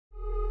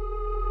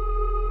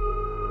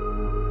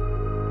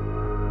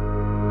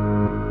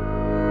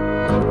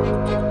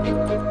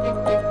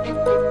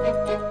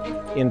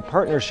In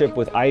partnership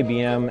with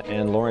IBM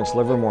and Lawrence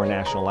Livermore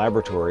National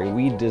Laboratory,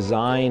 we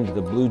designed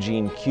the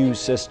Bluegene Q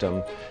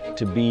system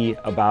to be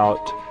about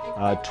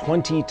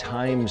 20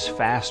 times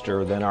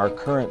faster than our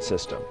current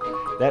system.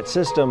 That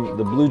system,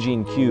 the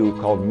Bluegene Q,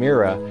 called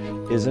Mira,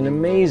 is an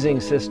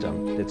amazing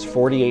system. It's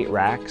 48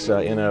 racks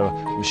in a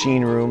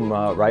machine room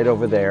right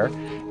over there,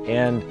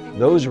 and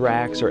those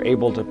racks are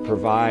able to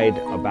provide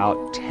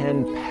about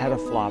 10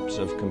 petaflops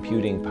of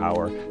computing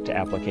power to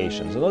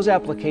applications. And those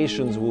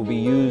applications will be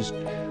used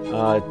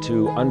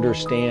to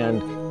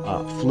understand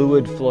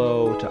fluid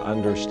flow, to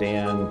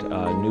understand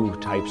new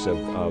types of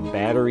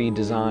battery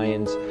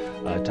designs,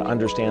 to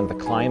understand the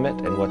climate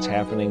and what's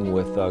happening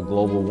with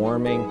global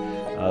warming.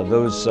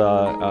 Those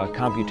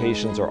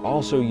computations are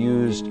also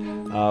used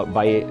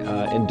by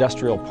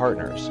industrial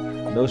partners.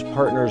 Those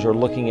partners are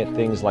looking at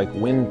things like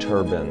wind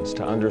turbines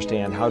to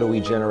understand how do we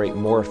generate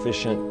more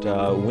efficient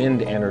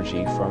wind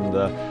energy from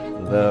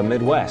the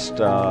Midwest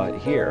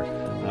here.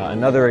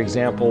 Another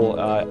example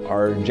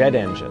are jet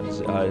engines.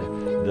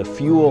 The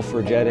fuel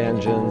for jet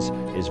engines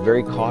is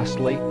very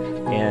costly,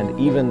 and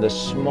even the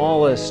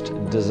smallest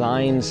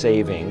design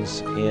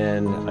savings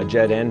in a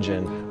jet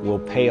engine will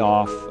pay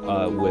off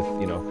with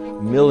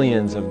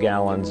millions of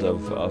gallons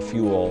of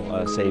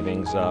fuel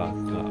savings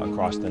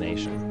across the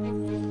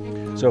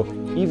nation. So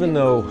even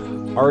though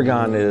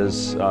Argonne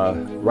is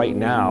right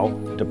now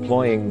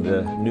deploying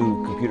the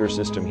new computer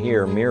system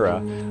here, Mira,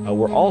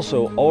 we're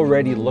also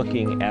already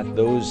looking at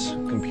those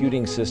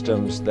computing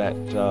systems that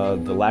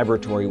the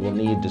laboratory will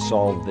need to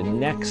solve the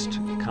next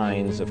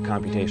kinds of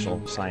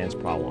computational science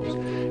problems.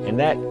 And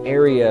that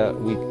area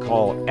we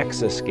call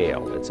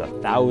exascale. It's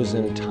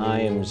 1,000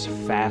 times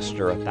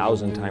faster,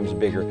 1,000 times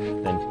bigger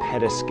than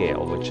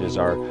petascale, which is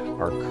our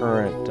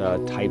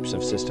current types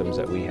of systems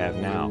that we have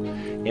now.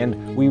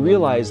 And we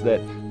realize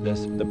that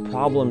the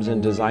problems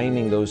in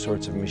designing those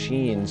sorts of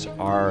machines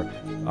are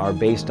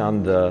based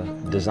on the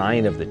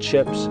design of the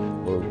chips,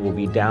 or will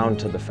be down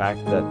to the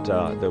fact that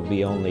there'll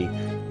be only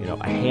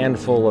a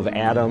handful of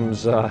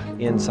atoms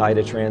inside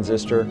a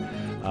transistor,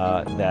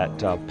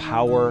 that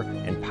power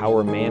and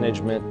power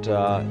management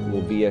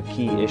will be a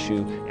key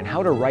issue, and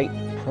how to write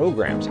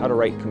programs, how to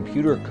write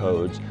computer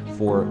codes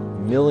for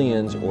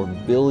millions or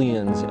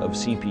billions of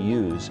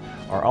CPUs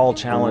are all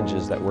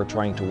challenges that we're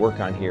trying to work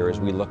on here as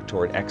we look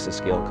toward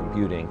exascale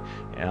computing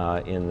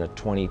in the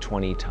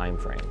 2020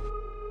 timeframe.